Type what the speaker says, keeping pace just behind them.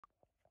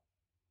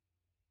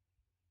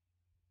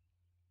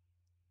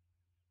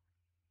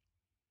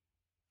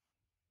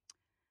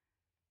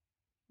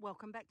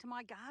Welcome back to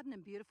my garden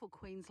in beautiful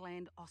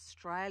Queensland,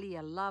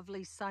 Australia.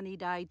 Lovely sunny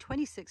day,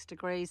 26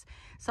 degrees.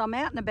 So I'm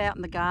out and about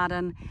in the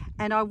garden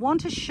and I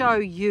want to show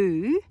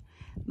you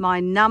my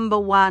number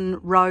one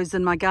rose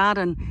in my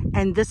garden,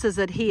 and this is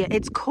it here.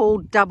 It's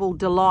called Double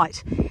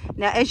Delight.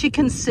 Now, as you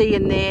can see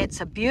in there,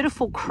 it's a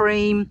beautiful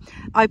cream,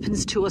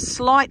 opens to a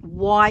slight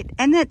white,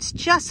 and it's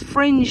just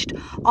fringed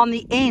on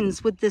the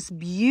ends with this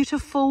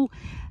beautiful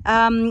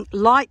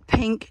light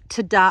pink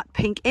to dark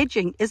pink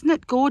edging. Isn't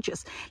it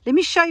gorgeous? Let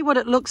me show you what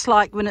it looks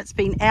like when it's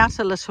been out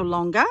a little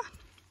longer.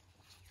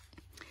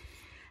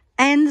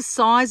 And the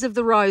size of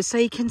the rose, so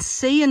you can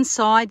see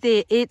inside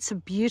there, it's a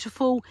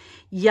beautiful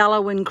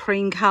yellow and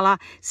cream colour,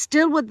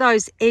 still with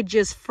those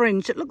edges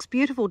fringed. It looks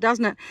beautiful,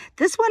 doesn't it?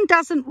 This one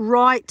doesn't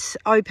right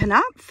open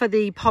up for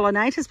the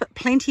pollinators, but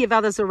plenty of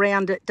others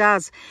around it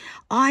does.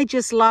 I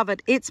just love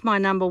it. It's my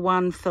number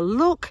one for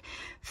look,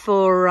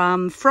 for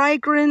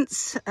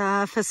fragrance,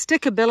 for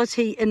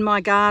stickability in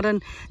my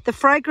garden. The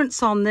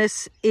fragrance on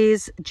this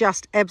is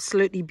just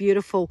absolutely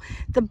beautiful.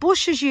 The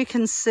bush, as you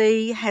can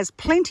see, has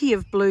plenty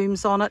of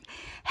blooms on it,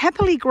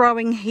 happily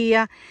growing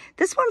here.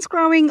 This one's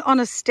growing on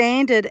a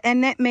standard,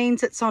 and that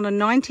means it's on a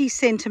 90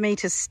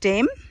 centimetre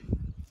stem.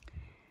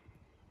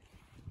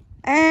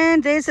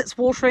 And there's its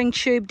watering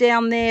tube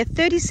down there,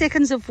 30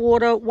 seconds of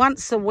water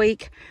once a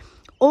week.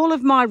 All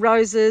of my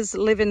roses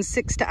live in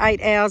 6 to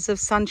 8 hours of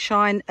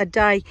sunshine a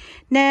day.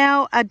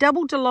 Now, a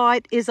Double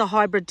Delight is a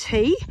hybrid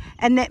tea,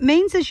 and that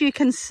means, as you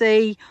can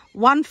see,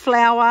 one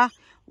flower,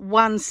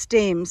 one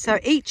stem. So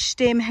each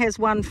stem has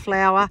one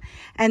flower,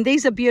 and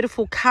these are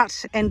beautiful,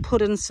 cut and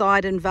put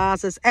inside in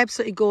vases.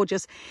 Absolutely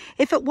gorgeous.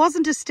 If it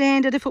wasn't a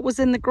standard, if it was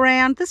in the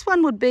ground, this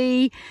one would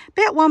be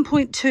about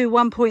 1.2,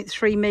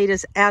 1.3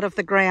 meters out of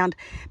the ground,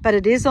 but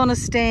it is on a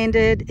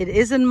standard. It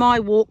is in my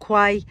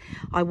walkway.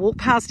 I walk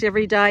past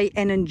every day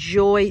and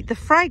enjoy the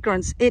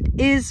fragrance.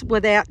 It is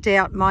without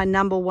doubt my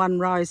number one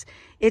rose.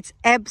 It's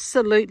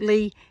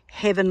absolutely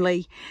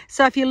heavenly.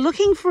 So if you're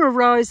looking for a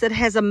rose that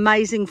has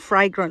amazing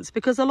fragrance,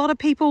 because a lot of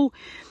people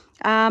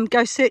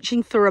go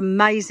searching for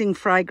amazing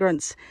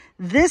fragrance,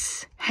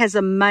 this has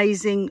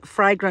amazing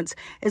fragrance,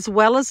 as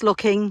well as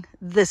looking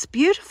this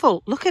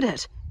beautiful. Look at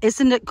it.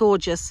 Isn't it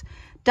gorgeous?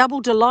 Double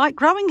Delight,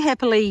 growing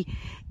happily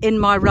in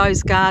my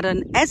rose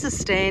garden as a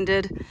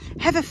standard.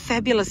 Have a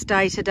fabulous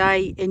day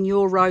today in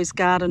your rose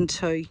garden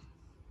too.